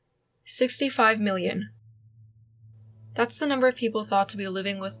65 million. That's the number of people thought to be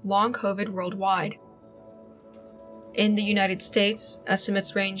living with long COVID worldwide. In the United States,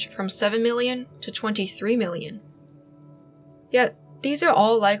 estimates range from 7 million to 23 million. Yet, these are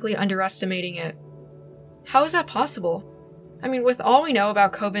all likely underestimating it. How is that possible? I mean, with all we know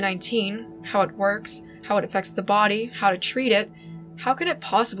about COVID-19, how it works, how it affects the body, how to treat it, how can it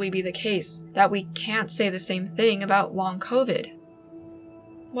possibly be the case that we can't say the same thing about long COVID?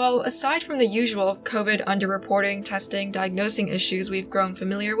 Well, aside from the usual COVID underreporting, testing, diagnosing issues we've grown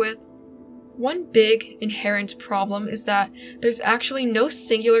familiar with, one big inherent problem is that there's actually no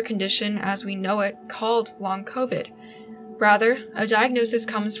singular condition as we know it called long COVID. Rather, a diagnosis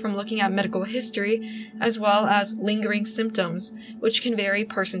comes from looking at medical history as well as lingering symptoms, which can vary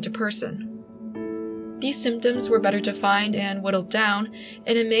person to person. These symptoms were better defined and whittled down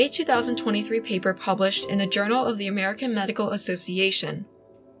in a May 2023 paper published in the Journal of the American Medical Association.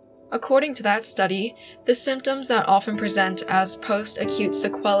 According to that study, the symptoms that often present as post-acute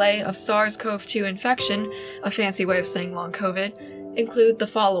sequelae of SARS-CoV-2 infection, a fancy way of saying long COVID, include the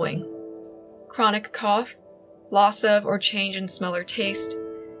following: chronic cough, loss of or change in smell or taste,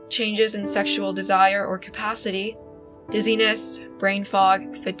 changes in sexual desire or capacity, dizziness, brain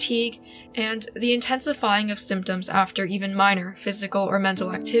fog, fatigue, and the intensifying of symptoms after even minor physical or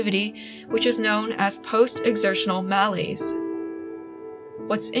mental activity, which is known as post-exertional malaise.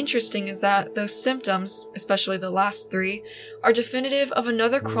 What's interesting is that those symptoms, especially the last three, are definitive of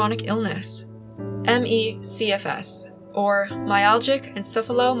another chronic illness, ME/CFS, or myalgic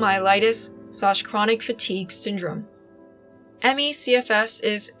encephalomyelitis/chronic fatigue syndrome. ME/CFS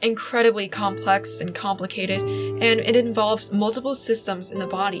is incredibly complex and complicated, and it involves multiple systems in the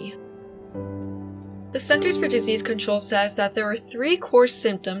body. The Centers for Disease Control says that there are 3 core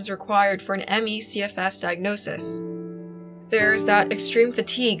symptoms required for an ME/CFS diagnosis. There's that extreme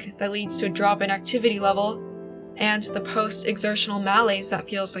fatigue that leads to a drop in activity level, and the post-exertional malaise that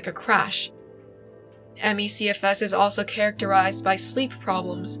feels like a crash. ME/CFS is also characterized by sleep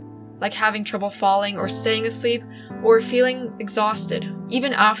problems, like having trouble falling or staying asleep, or feeling exhausted,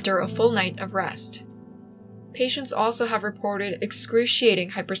 even after a full night of rest. Patients also have reported excruciating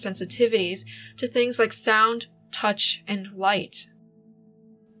hypersensitivities to things like sound, touch, and light.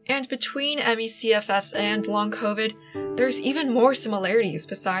 And between ME/CFS and long COVID, there's even more similarities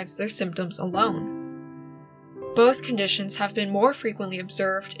besides their symptoms alone. Both conditions have been more frequently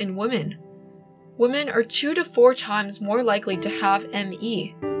observed in women. Women are 2 to 4 times more likely to have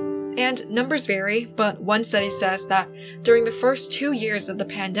ME. And numbers vary, but one study says that during the first 2 years of the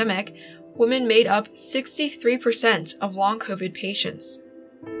pandemic, women made up 63% of long COVID patients.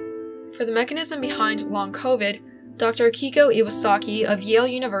 For the mechanism behind long COVID, Dr. Akiko Iwasaki of Yale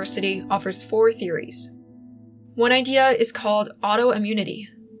University offers 4 theories. One idea is called autoimmunity.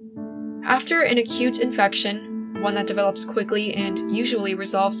 After an acute infection, one that develops quickly and usually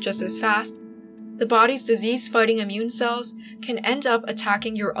resolves just as fast, the body's disease-fighting immune cells can end up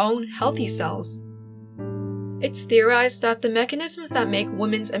attacking your own healthy cells. It's theorized that the mechanisms that make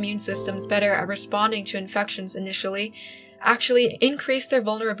women's immune systems better at responding to infections initially actually increase their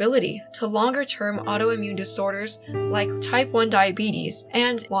vulnerability to longer-term autoimmune disorders like type 1 diabetes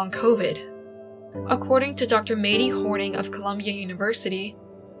and long COVID. According to Dr. Mady Horning of Columbia University,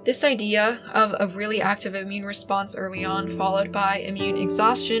 this idea of a really active immune response early on followed by immune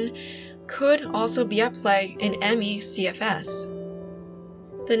exhaustion could also be at play in ME/CFS.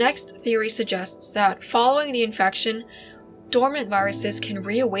 The next theory suggests that following the infection, dormant viruses can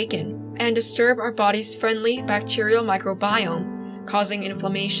reawaken and disturb our body's friendly bacterial microbiome, causing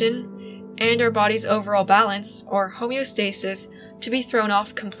inflammation and our body's overall balance, or homeostasis, to be thrown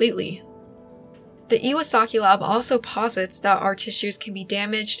off completely. The Iwasaki lab also posits that our tissues can be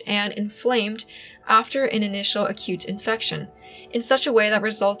damaged and inflamed after an initial acute infection, in such a way that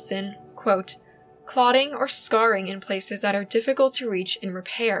results in, quote, clotting or scarring in places that are difficult to reach in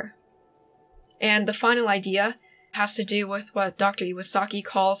repair. And the final idea has to do with what Dr. Iwasaki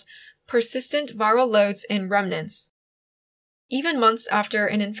calls persistent viral loads and remnants. Even months after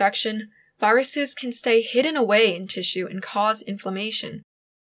an infection, viruses can stay hidden away in tissue and cause inflammation.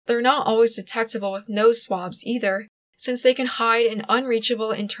 They're not always detectable with nose swabs either, since they can hide in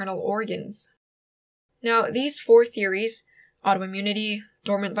unreachable internal organs. Now, these 4 theories, autoimmunity,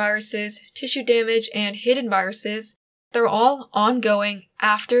 dormant viruses, tissue damage, and hidden viruses, they're all ongoing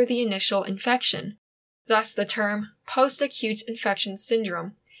after the initial infection, thus the term post-acute infection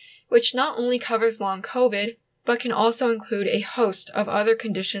syndrome, which not only covers long COVID, but can also include a host of other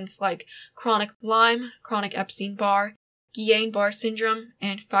conditions like chronic Lyme, chronic Epstein-Barr, Guillain-Barré syndrome,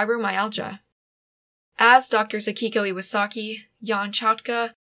 and fibromyalgia. As Drs. Akiko Iwasaki, Jan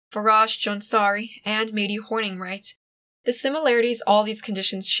Chautka, Faraj Jonsari and Mady Horning write, "The similarities all these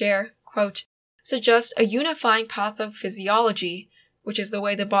conditions share, quote, suggest a unifying pathophysiology, which is the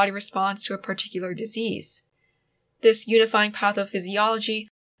way the body responds to a particular disease. This unifying pathophysiology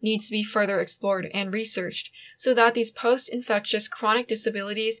needs to be further explored and researched so that these post-infectious chronic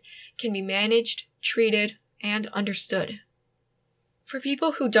disabilities can be managed, treated, and understood." For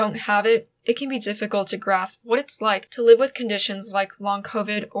people who don't have it, it can be difficult to grasp what it's like to live with conditions like long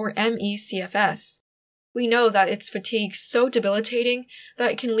COVID or ME/CFS. We know that it's fatigue so debilitating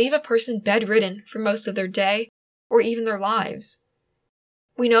that it can leave a person bedridden for most of their day or even their lives.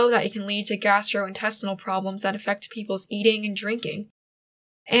 We know that it can lead to gastrointestinal problems that affect people's eating and drinking,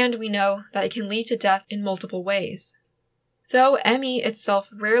 and we know that it can lead to death in multiple ways. Though ME itself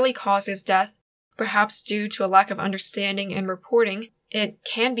rarely causes death, perhaps due to a lack of understanding and reporting, it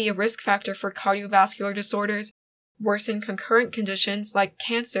can be a risk factor for cardiovascular disorders, worsen concurrent conditions like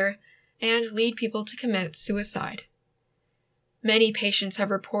cancer, and lead people to commit suicide. Many patients have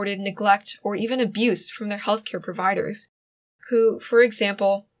reported neglect or even abuse from their healthcare providers, who, for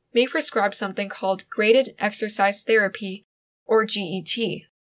example, may prescribe something called graded exercise therapy, or GET.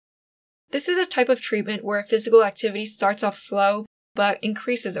 This is a type of treatment where physical activity starts off slow but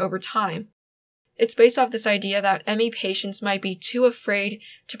increases over time. It's based off this idea that ME patients might be too afraid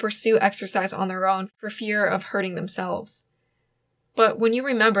to pursue exercise on their own for fear of hurting themselves. But when you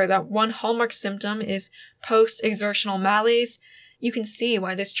remember that one hallmark symptom is post-exertional malaise, you can see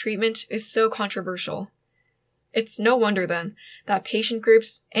why this treatment is so controversial. It's no wonder then that patient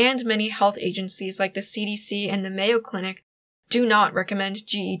groups and many health agencies like the CDC and the Mayo Clinic do not recommend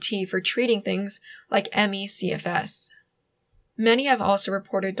GET for treating things like ME/CFS. Many have also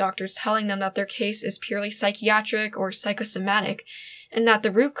reported doctors telling them that their case is purely psychiatric or psychosomatic, and that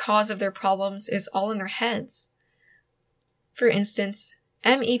the root cause of their problems is all in their heads. For instance,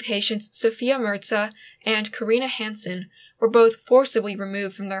 ME patients Sophia Mirza and Karina Hansen were both forcibly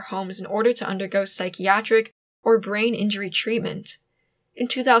removed from their homes in order to undergo psychiatric or brain injury treatment. In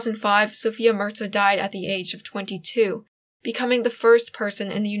 2005, Sophia Mirza died at the age of 22, becoming the first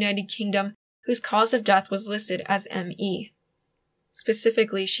person in the United Kingdom whose cause of death was listed as ME.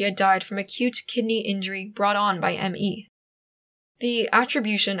 Specifically, she had died from acute kidney injury brought on by ME. The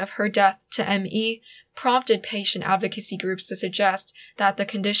attribution of her death to ME prompted patient advocacy groups to suggest that the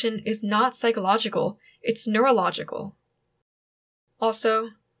condition is not psychological, it's neurological. Also,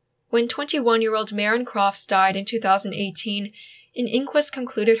 when 21-year-old Maren Crofts died in 2018, an inquest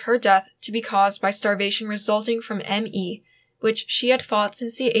concluded her death to be caused by starvation resulting from ME, which she had fought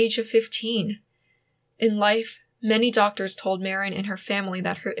since the age of 15. In life, many doctors told Maren and her family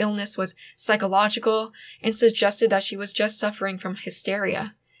that her illness was psychological and suggested that she was just suffering from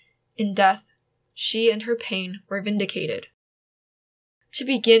hysteria. In death, she and her pain were vindicated. To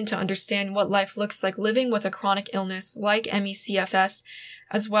begin to understand what life looks like living with a chronic illness like ME/CFS,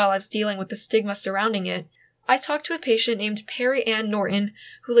 as well as dealing with the stigma surrounding it, I talked to a patient named Perry Norton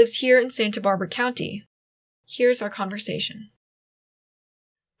who lives here in Santa Barbara County. Here's our conversation.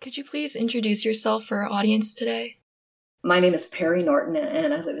 Could you please introduce yourself for our audience today? My name is Perry Norton,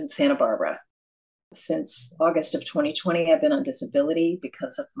 and I live in Santa Barbara. Since August of 2020, I've been on disability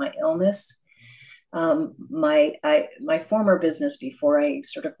because of my illness. My former business before I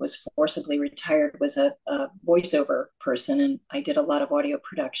sort of was forcibly retired was a voiceover person, and I did a lot of audio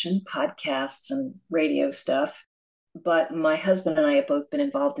production, podcasts, and radio stuff. But my husband and I have both been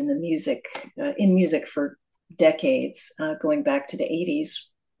involved in music for decades, going back to the 80s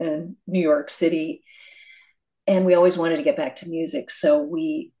in New York City. And we always wanted to get back to music. So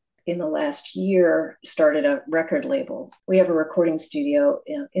we, in the last year, started a record label. We have a recording studio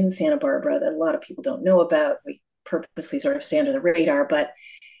in Santa Barbara that a lot of people don't know about. We purposely sort of stay under the radar. But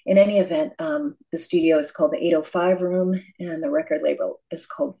in any event, the studio is called the 805 Room, and the record label is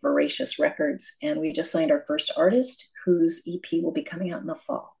called Voracious Records. And we just signed our first artist, whose EP will be coming out in the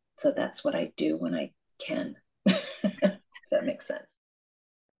fall. So that's what I do when I can. If that makes sense.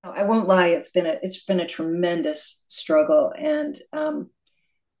 I won't lie, it's been a tremendous struggle, and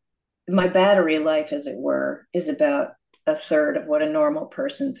my battery life, as it were, is about a third of what a normal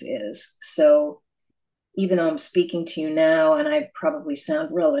person's is. So even though I'm speaking to you now and I probably sound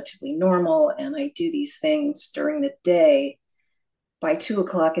relatively normal and I do these things during the day, by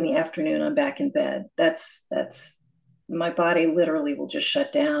 2:00 in the afternoon, I'm back in bed. That's my body literally will just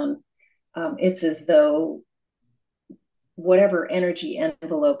shut down. It's as though whatever energy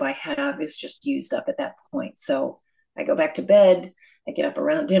envelope I have is just used up at that point. So I go back to bed, I get up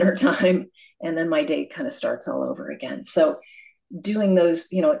around dinner time, and then my day kind of starts all over again. So doing those,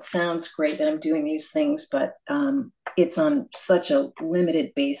 it sounds great that I'm doing these things, but it's on such a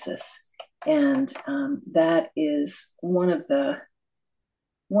limited basis. And that is one of the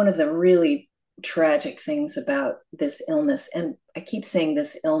really tragic things about this illness. And I keep saying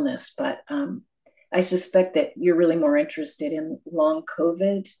this illness, but I suspect that you're really more interested in long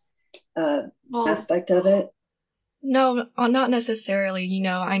COVID Well, aspect of it. no, not necessarily.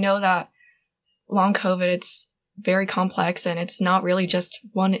 I know that long COVID, it's very complex and it's not really just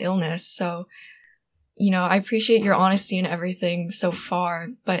one illness. So, I appreciate your honesty and everything so far.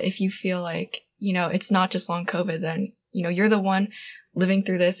 But if you feel like, it's not just long COVID, then, you're the one living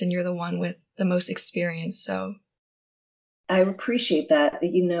through this and you're the one with the most experience. So I appreciate that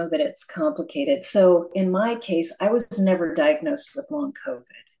you know that it's complicated. So in my case, I was never diagnosed with long COVID.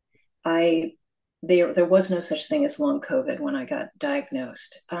 I there was no such thing as long COVID when I got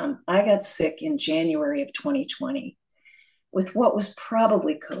diagnosed. I got sick in January of 2020 with what was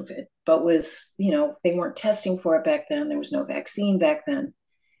probably COVID, but was, they weren't testing for it back then. There was no vaccine back then.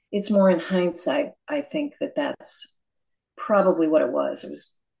 It's more in hindsight, I think that that's probably what it was. It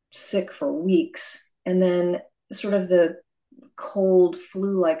was sick for weeks. And then sort of the cold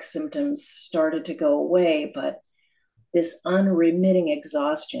flu-like symptoms started to go away, but this unremitting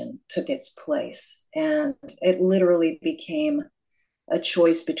exhaustion took its place. And it literally became a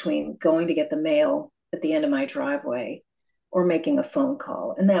choice between going to get the mail at the end of my driveway or making a phone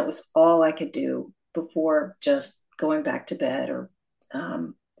call. And that was all I could do before just going back to bed. Or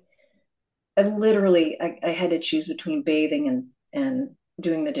I had to choose between bathing and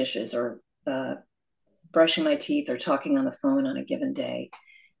doing the dishes, or brushing my teeth, or talking on the phone on a given day.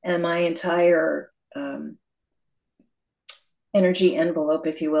 And my entire energy envelope,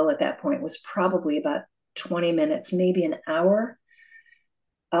 if you will, at that point was probably about 20 minutes, maybe an hour.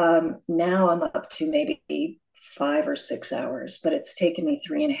 Now I'm up to maybe 5 or 6 hours, but it's taken me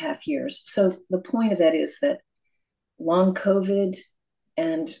 3.5 years. So the point of that is that long COVID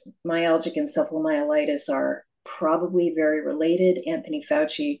and myalgic encephalomyelitis are probably very related. Anthony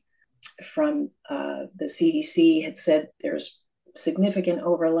Fauci from the CDC had said there's significant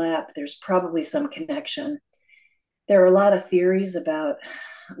overlap. There's probably some connection. There are a lot of theories about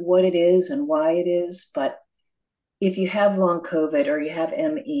what it is and why it is, but if you have long COVID or you have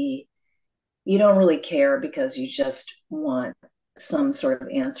ME, you don't really care because you just want some sort of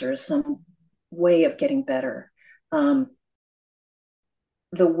answer, some way of getting better. The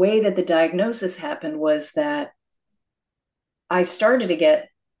way that the diagnosis happened was that I started to get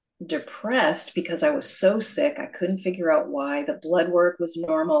depressed because I was so sick. I couldn't figure out why. The blood work was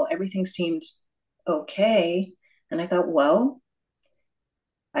normal. Everything seemed okay. And I thought, well,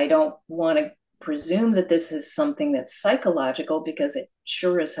 I don't want to presume that this is something that's psychological, because it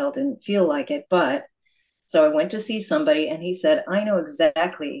sure as hell didn't feel like it. But so I went to see somebody and he said, I know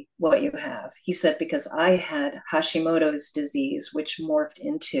exactly what you have. He said, because I had Hashimoto's disease, which morphed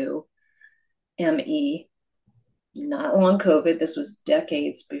into ME, not long COVID. This was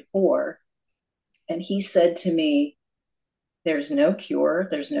decades before. And he said to me, there's no cure,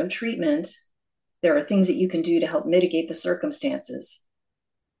 there's no treatment. There are things that you can do to help mitigate the circumstances,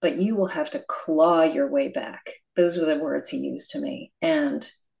 but you will have to claw your way back. Those were the words he used to me. And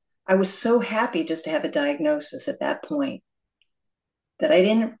I was so happy just to have a diagnosis at that point that I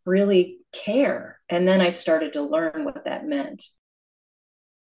didn't really care. And then I started to learn what that meant.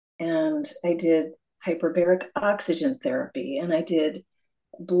 And I did hyperbaric oxygen therapy, and I did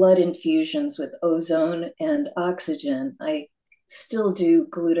blood infusions with ozone and oxygen. I still do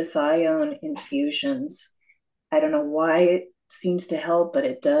glutathione infusions. I don't know why it seems to help, but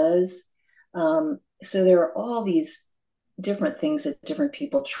it does. So there are all these different things that different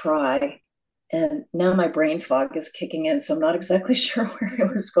people try. And now my brain fog is kicking in, so I'm not exactly sure where I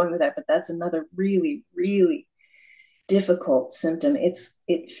was going with that, but that's another really, really difficult symptom. It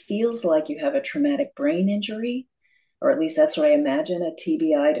feels like you have a traumatic brain injury, or at least that's what I imagine a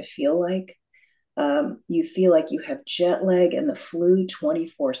TBI to feel like. You feel like you have jet lag and the flu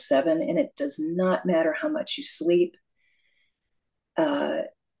 24/7, and it does not matter how much you sleep.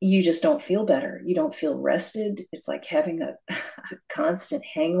 You just don't feel better. You don't feel rested. It's like having a constant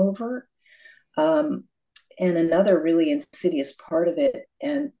hangover. And another really insidious part of it,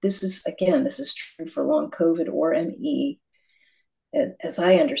 and this is true for long COVID or ME, as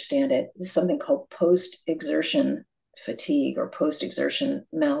I understand it, is something called post-exertion fatigue or post-exertion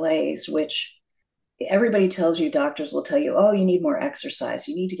malaise, which everybody tells you, doctors will tell you, oh, you need more exercise,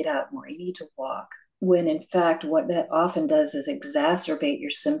 you need to get out more, you need to walk. When in fact, what that often does is exacerbate your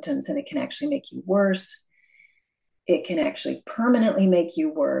symptoms, and it can actually make you worse. It can actually permanently make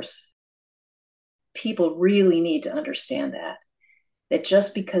you worse. People really need to understand that. that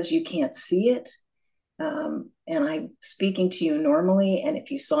just because you can't see it, and I'm speaking to you normally, and if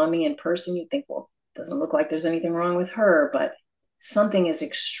you saw me in person, you'd think, well, it doesn't look like there's anything wrong with her, but something is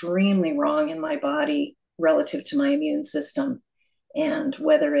extremely wrong in my body relative to my immune system. And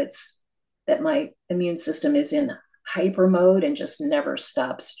whether it's that my immune system is in hyper mode and just never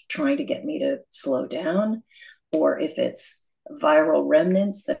stops trying to get me to slow down, or if it's viral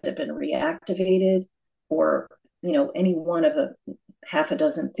remnants that have been reactivated, or any one of a half a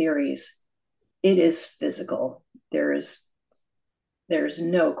dozen theories, it is physical. There's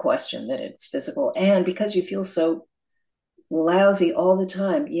no question that it's physical. And because you feel so lousy all the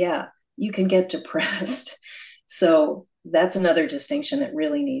time, yeah, you can get depressed. So that's another distinction that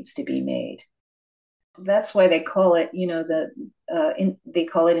really needs to be made. That's why they call it, they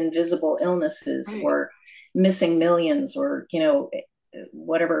call it invisible illnesses, Right. or missing millions, or,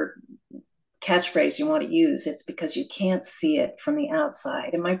 whatever catchphrase you want to use. It's because you can't see it from the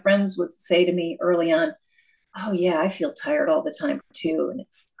outside. And my friends would say to me early on, oh yeah, I feel tired all the time too. And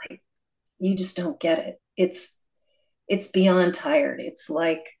it's like, you just don't get it. It's beyond tired. It's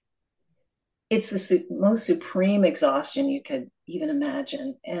like, it's the most supreme exhaustion you could even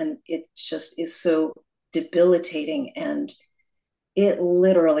imagine. And it just is so debilitating, and it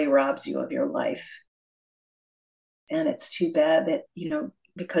literally robs you of your life. And it's too bad that,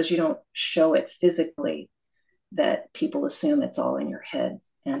 because you don't show it physically, that people assume it's all in your head.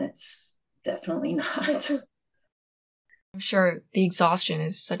 And it's definitely not. I'm sure the exhaustion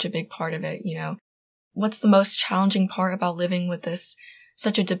is such a big part of it, What's the most challenging part about living with this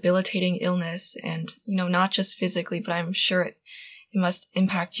such a debilitating illness, and, not just physically, but I'm sure it must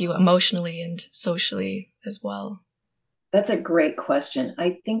impact you emotionally and socially as well? That's a great question.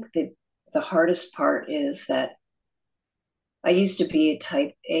 I think that the hardest part is that I used to be a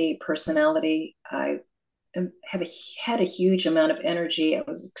type A personality. I had a huge amount of energy. I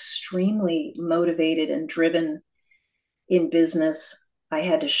was extremely motivated and driven in business. I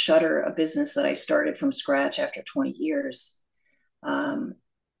had to shutter a business that I started from scratch after 20 years.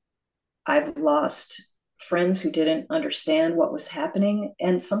 I've lost friends who didn't understand what was happening.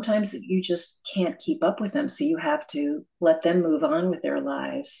 And sometimes you just can't keep up with them. So you have to let them move on with their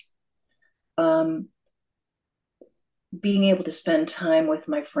lives. Being able to spend time with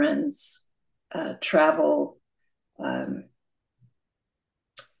my friends, travel.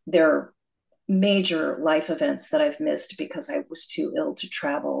 There are major life events that I've missed because I was too ill to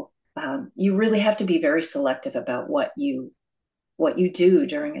travel. You really have to be very selective about what you do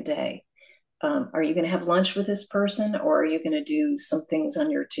during a day. Are you going to have lunch with this person, or are you going to do some things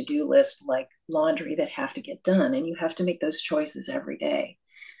on your to-do list like laundry that have to get done? And you have to make those choices every day.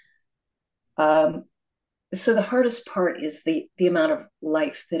 So the hardest part is the amount of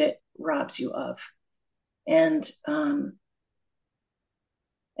life that it robs you of. And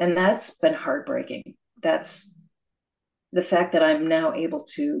that's been heartbreaking. That's the fact that I'm now able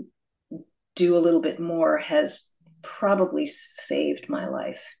to do a little bit more has probably saved my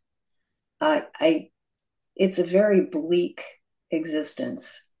life. It's a very bleak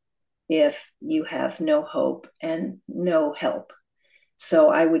existence if you have no hope and no help.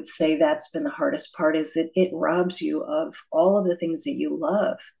 So I would say that's been the hardest part, is that it robs you of all of the things that you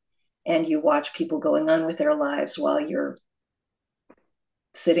love, and you watch people going on with their lives while you're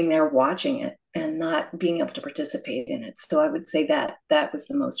sitting there watching it and not being able to participate in it. So I would say that was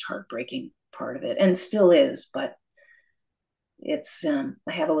the most heartbreaking part of it, and still is, but it's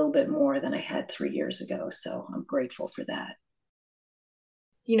I have a little bit more than I had 3 years ago, so I'm grateful for that.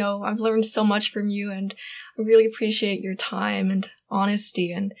 I've learned so much from you, and I really appreciate your time and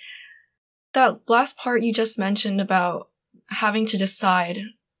honesty. And that last part you just mentioned about having to decide,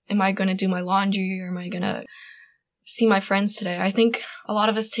 am I going to do my laundry, or am I going to see my friends today? I think a lot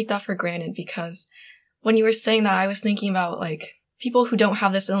of us take that for granted, because when you were saying that, I was thinking about like people who don't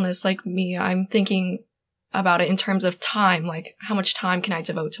have this illness like me. I'm thinking about it in terms of time, like how much time can I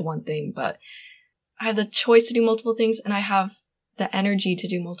devote to one thing? But I have the choice to do multiple things, and I have the energy to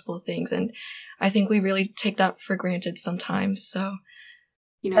do multiple things. And I think we really take that for granted sometimes. So,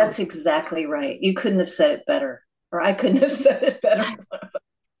 That's exactly right. You couldn't have said it better, or I couldn't have said it better.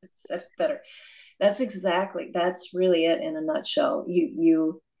 Said it better. That's really it in a nutshell.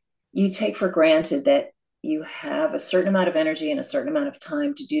 You take for granted that you have a certain amount of energy and a certain amount of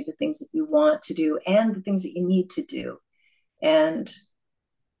time to do the things that you want to do and the things that you need to do. And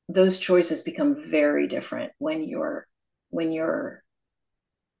those choices become very different when your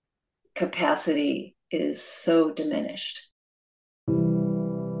capacity is so diminished.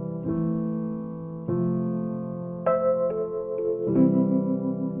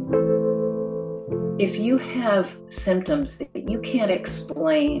 if you have symptoms that you can't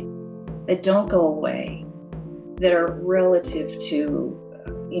explain, that don't go away, that are relative to,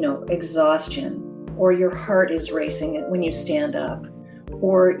 exhaustion, or your heart is racing when you stand up,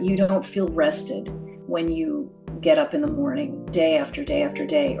 or you don't feel rested when you get up in the morning, day after day after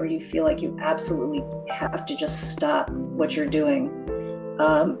day, or you feel like you absolutely have to just stop what you're doing,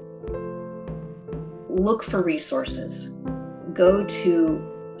 look for resources. Go to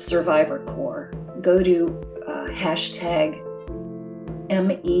Survivor Corps. Go to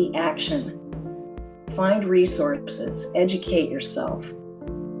 #MeAction. Find resources. Educate yourself.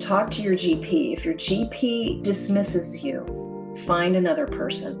 Talk to your GP. If your GP dismisses you, find another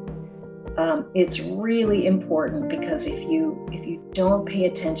person. It's really important, because if you don't pay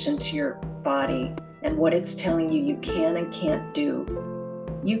attention to your body and what it's telling you you can and can't do,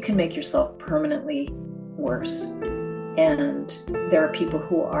 you can make yourself permanently worse. And there are people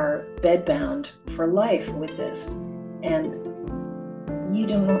who are bedbound for life with this, and you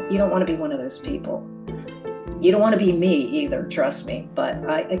don't want to be one of those people. You don't want to be me either, trust me. But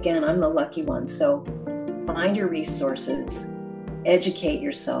I'm the lucky one. So find your resources, educate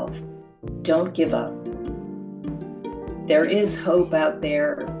yourself, don't give up. There is hope out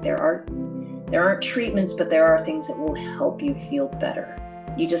there. There aren't treatments, but there are things that will help you feel better.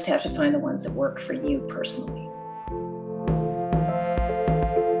 You just have to find the ones that work for you personally.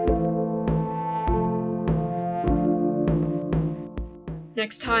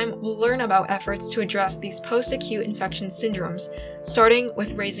 Next time, we'll learn about efforts to address these post-acute infection syndromes, starting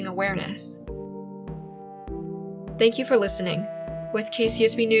with raising awareness. Thank you for listening. With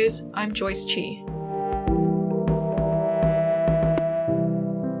KCSB News, I'm Joyce Chi.